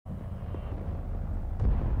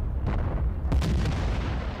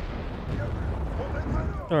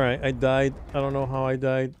Alright, I died. I don't know how I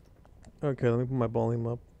died. Okay, let me put my volume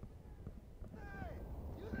up.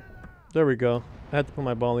 There we go. I had to put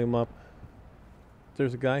my volume up.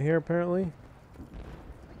 There's a guy here apparently.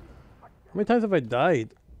 How many times have I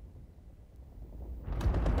died?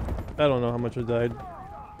 I don't know how much I died,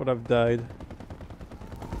 but I've died.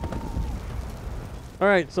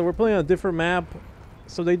 Alright, so we're playing on a different map.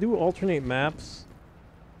 So they do alternate maps.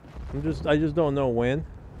 I just don't know when.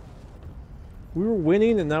 We were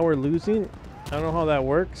winning and now we're losing. I don't know how that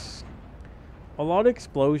works. A lot of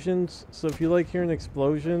explosions. So if you like hearing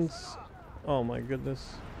explosions, oh my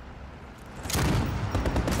goodness.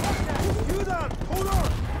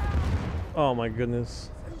 Oh my goodness.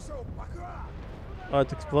 Oh,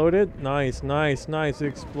 it's exploded? Nice, nice, nice. It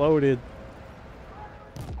exploded.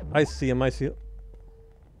 I see him, I see him.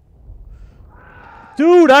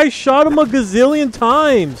 Dude, I shot him a gazillion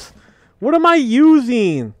times. What am I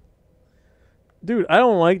using? Dude, I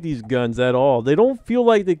don't like these guns at all. They don't feel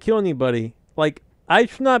like they kill anybody. Like, I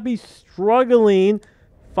should not be struggling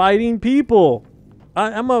fighting people.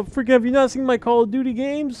 I'm a freaking... Have you not seen my Call of Duty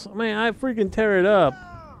games? Man, I freaking tear it up.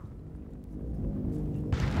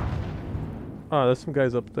 Oh, there's some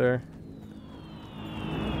guys up there.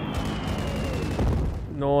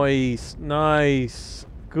 Nice, nice.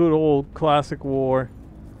 Good old classic war.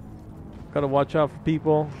 Gotta watch out for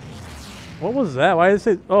people. What was that? Why did it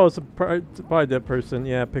say... Oh, it's probably a dead person.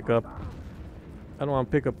 Yeah, pick up. I don't want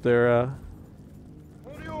to pick up their...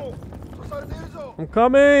 I'm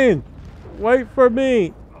coming! Wait for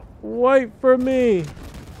me! Wait for me!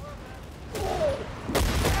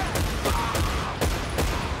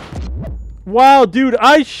 Wow, dude,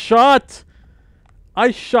 I shot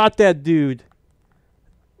that dude.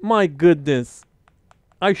 My goodness.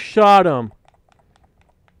 I shot him.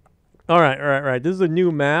 Alright. This is a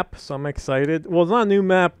new map, so I'm excited. Well, it's not a new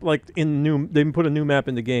map like in new... They didn't put a new map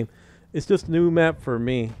in the game. It's just a new map for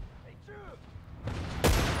me.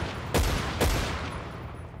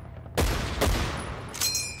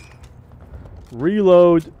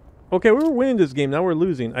 Reload. Okay, we were winning this game. Now we're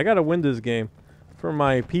losing. I gotta win this game. For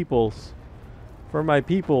my peoples. For my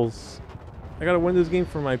peoples. I gotta win this game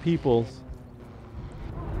for my peoples.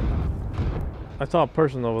 I saw a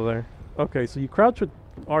person over there. Okay, so you crouch with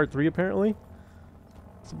R3 apparently.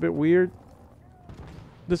 It's a bit weird.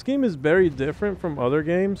 This game is very different from other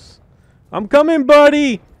games. I'm coming,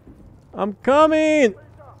 buddy! I'm coming!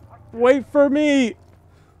 Wait for me!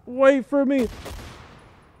 Wait for me!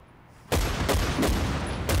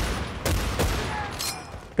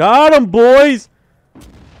 Got him, boys!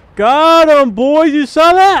 Got him, boys! You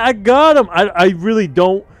saw that? I got him! I really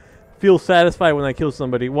don't feel satisfied when I kill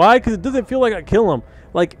somebody. Why? Because it doesn't feel like I kill them.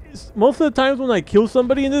 Like, most of the times when I kill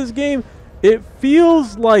somebody in this game, it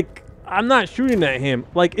feels like I'm not shooting at him.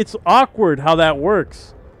 Like, it's awkward how that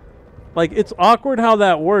works. Like, it's awkward how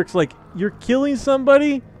that works. Like, you're killing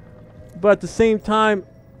somebody, but at the same time...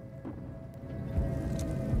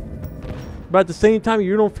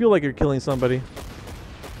 you don't feel like you're killing somebody.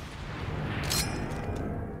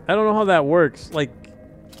 I don't know how that works. Like,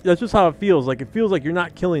 that's just how it feels. Like, it feels like you're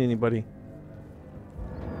not killing anybody.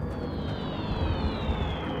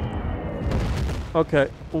 Okay.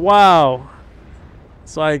 Wow.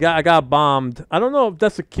 So I got bombed. I don't know if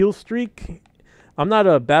that's a kill streak. I'm not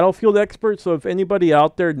a Battlefield expert, so if anybody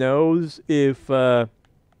out there knows if when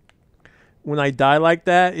I die like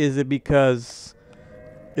that, is it because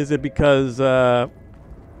they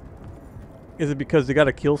got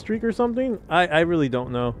a kill streak or something? I really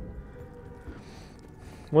don't know.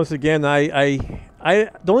 Once again, the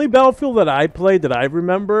only Battlefield that I played that I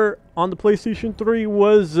remember on the PlayStation 3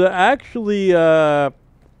 was actually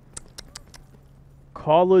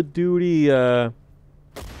Call of Duty. No,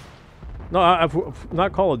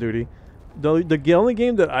 not Call of Duty. The only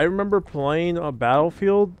game that I remember playing on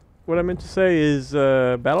Battlefield, what I meant to say is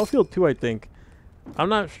Battlefield 2, I think. I'm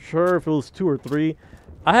not sure if it was 2 or 3.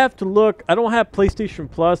 I have to look. I don't have PlayStation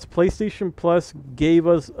Plus. PlayStation Plus gave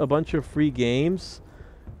us a bunch of free games.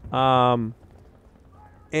 I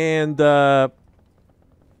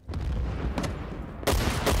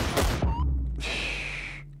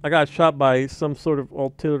got shot by some sort of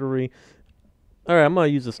artillery. Alright, I'm gonna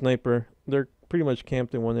use a sniper. They're pretty much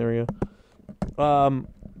camped in one area.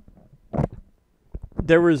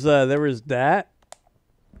 There was that.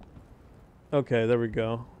 Okay, there we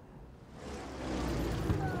go.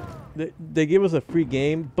 They gave us a free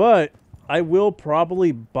game, but I will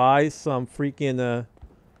probably buy some freaking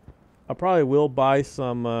I probably will buy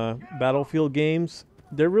some Battlefield games.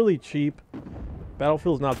 They're really cheap.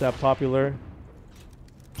 Battlefield's not that popular.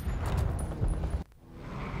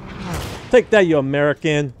 Take that, you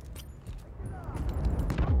American.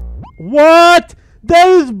 What? That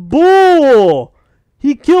is bull!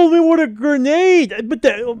 He killed me with a grenade! But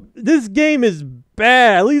this game is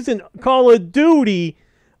bad. At least in Call of Duty,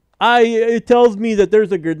 it tells me that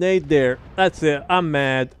there's a grenade there. That's it. I'm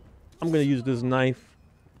mad. I'm gonna use this knife.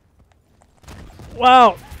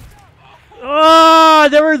 Wow! Ah,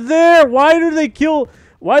 they were there! Why do they kill...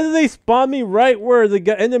 Why do they spawn me right where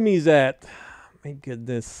the enemy's at? My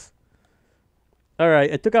goodness.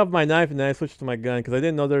 Alright, I took off my knife and then I switched to my gun because I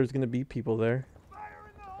didn't know there was going to be people there.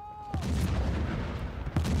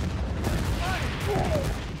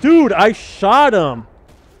 Dude, I shot him!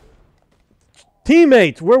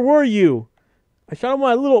 Teammates, where were you? I shot him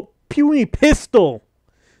with a little puny pistol.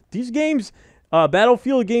 These games,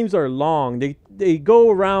 Battlefield games are long. They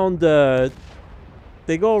go around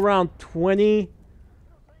 20...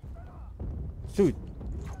 Dude,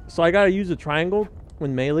 so I gotta use a triangle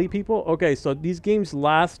when melee people? Okay, so these games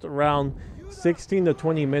last around 16 to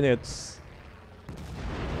 20 minutes.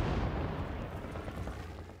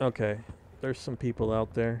 Okay, there's some people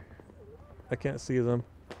out there. I can't see them.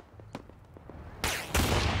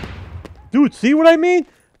 Dude, see what I mean?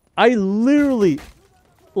 I literally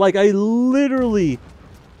like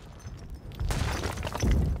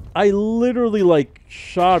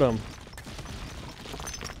shot him.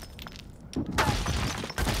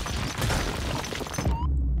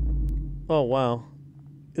 Oh, wow.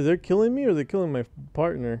 Is they killing me or are they killing my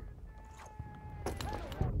partner?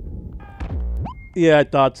 Yeah, I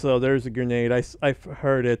thought so. There's a grenade. I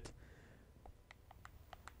heard it.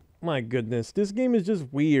 My goodness. This game is just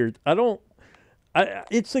weird. I bought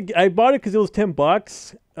it because it was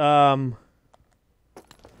 $10.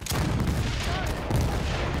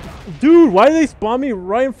 Dude, why do they spawn me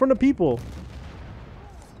right in front of people?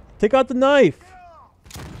 Take out the knife.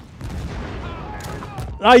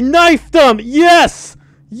 I knifed them! Yes!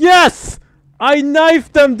 Yes! I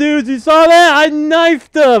knifed them, dudes! You saw that? I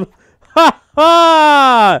knifed them! Ha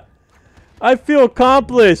ha! I feel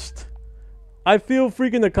accomplished. I feel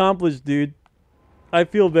freaking accomplished, dude. I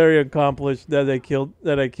feel very accomplished that I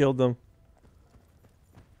killed them.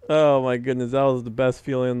 Oh my goodness, that was the best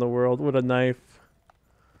feeling in the world. With a knife.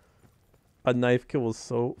 A knife kill was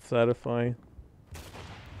so satisfying.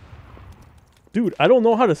 Dude, I don't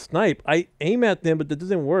know how to snipe. I aim at them, but that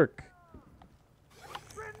doesn't work.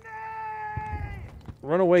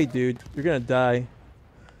 Run away, dude. You're gonna die.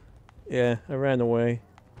 Yeah, I ran away.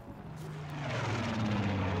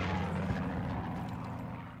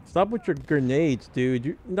 Stop with your grenades, dude.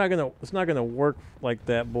 You're not gonna. It's not gonna work like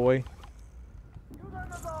that, boy.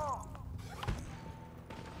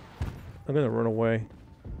 I'm gonna run away.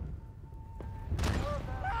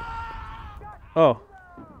 Oh.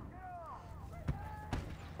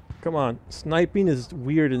 Come on. Sniping is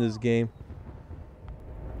weird in this game.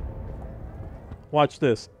 Watch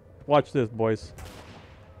this. Watch this, boys.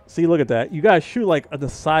 See, look at that. You gotta shoot like at the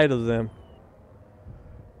side of them.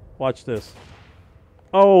 Watch this.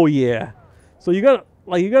 Oh yeah. So you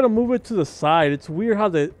gotta move it to the side. It's weird how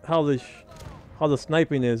the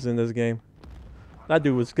sniping is in this game. That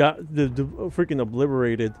dude was freaking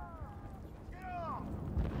obliterated.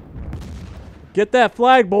 Get that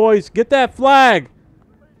flag, boys. Get that flag.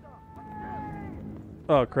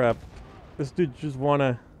 Oh crap. This dude just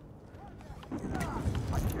wanna...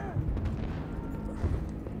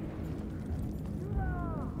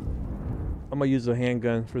 I'm gonna use a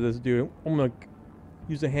handgun for this dude. I'm gonna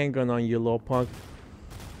use a handgun on you, little punk.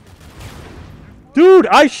 Dude,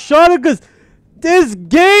 I shot it because this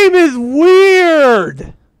game is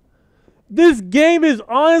weird! This game is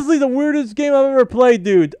honestly the weirdest game I've ever played,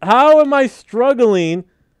 dude. How am I struggling?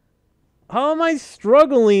 How am I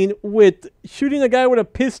struggling with shooting a guy with a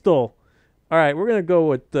pistol? Alright, we're gonna go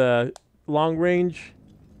with long range.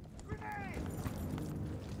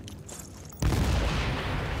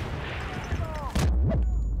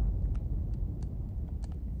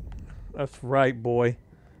 That's right, boy.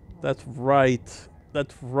 That's right.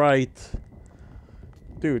 That's right.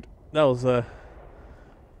 Dude, that was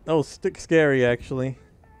scary, actually.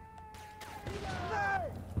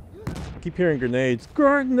 Keep hearing grenades.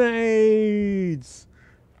 Grenades!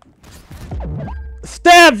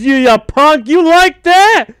 Stabs you, you punk! You like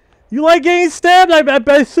that? You like getting stabbed? I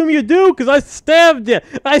assume you do, because I stabbed you.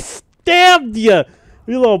 I stabbed you,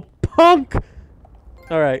 you little punk!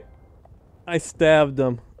 Alright. I stabbed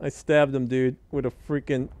him. I stabbed him, dude, with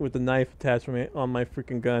a knife attachment on my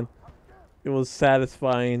freaking gun. It was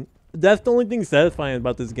satisfying. That's the only thing satisfying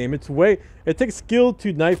about this game. It takes skill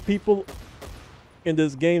to knife people in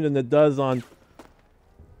this game than it does on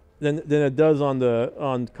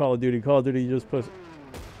on Call of Duty. Call of Duty, you just push.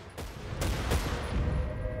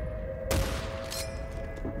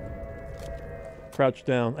 crouch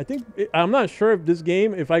down. I'm not sure if this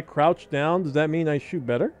game, if I crouch down, does that mean I shoot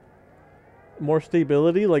better? More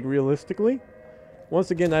stability, like realistically?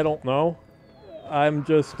 Once again, I don't know. I'm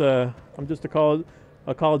just a Call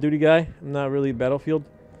of Duty guy. I'm not really Battlefield.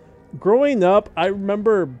 Growing up, I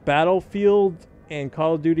remember Battlefield and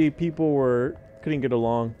Call of Duty people couldn't get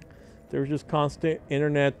along. There was just constant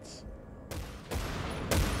internet.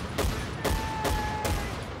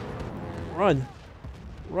 Run.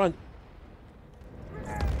 Run.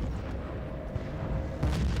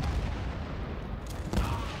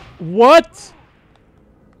 What?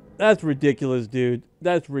 That's ridiculous, dude.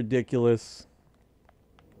 That's ridiculous.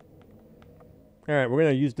 All right, we're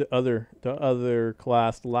gonna use the other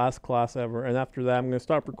class, the last class ever, and after that, I'm gonna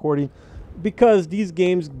stop recording because these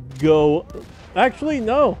games go. Actually,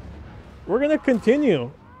 no, we're gonna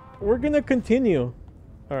continue. We're gonna continue.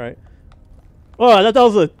 All right. Oh, I thought that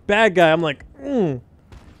was a bad guy. I'm like,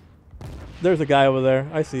 There's a guy over there.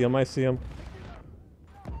 I see him. I see him.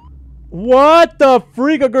 What the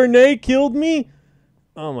freak? A grenade killed me?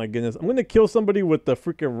 Oh my goodness. I'm gonna kill somebody with the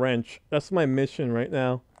freaking wrench. That's my mission right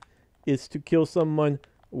now. Is to kill someone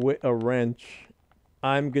with a wrench.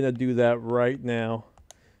 I'm gonna do that right now.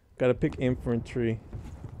 Gotta pick infantry.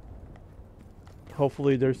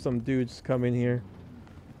 Hopefully there's some dudes coming here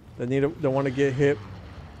that want to get hit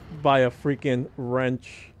by a freaking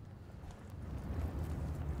wrench.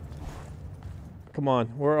 Come on,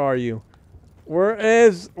 where are you? Where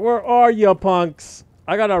are you, punks?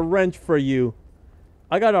 I got a wrench for you.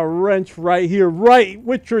 I got a wrench right here, right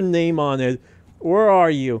with your name on it. Where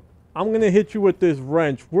are you? I'm gonna hit you with this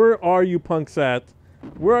wrench. Where are you punks at?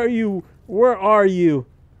 Where are you? Where are you?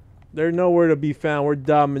 They're nowhere to be found. We're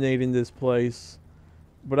dominating this place.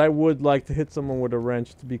 But I would like to hit someone with a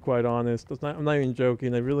wrench, to be quite honest. I'm not even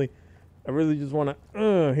joking. I really just want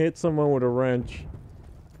to hit someone with a wrench.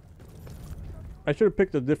 I should have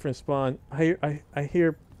picked a different spawn. I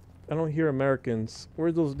don't hear Americans.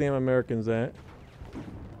 Where's those damn Americans at?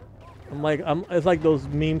 It's like those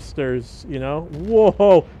memesters, you know?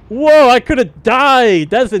 Whoa! Whoa! I could have died!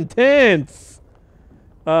 That's intense!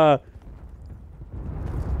 There's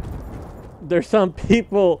some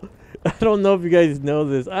people... I don't know if you guys know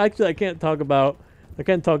this. Actually, I can't talk about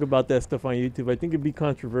that stuff on YouTube. I think it'd be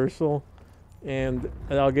controversial. And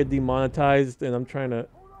I'll get demonetized, and I'm trying to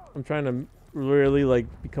really, like,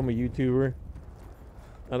 become a YouTuber.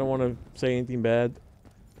 I don't want to say anything bad.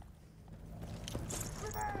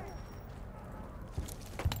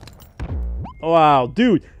 Wow,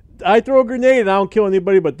 dude, I throw a grenade and I don't kill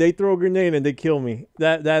anybody, but they throw a grenade and they kill me.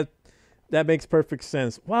 That makes perfect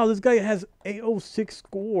sense. Wow, this guy has 806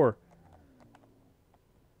 score.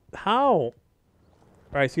 How? All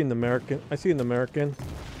right, I see an American. I see an American.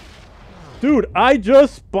 Dude, I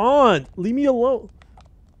just spawned. Leave me alone.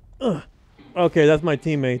 Ugh. Okay, that's my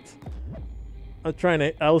teammate. I was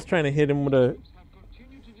trying to hit him with a.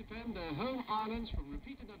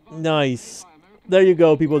 Nice. There you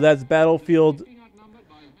go, people. That's Battlefield.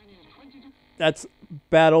 That's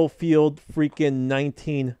Battlefield freaking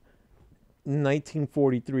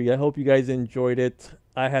 1943. I hope you guys enjoyed it.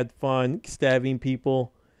 I had fun stabbing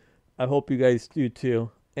people. I hope you guys do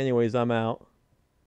too. Anyways, I'm out.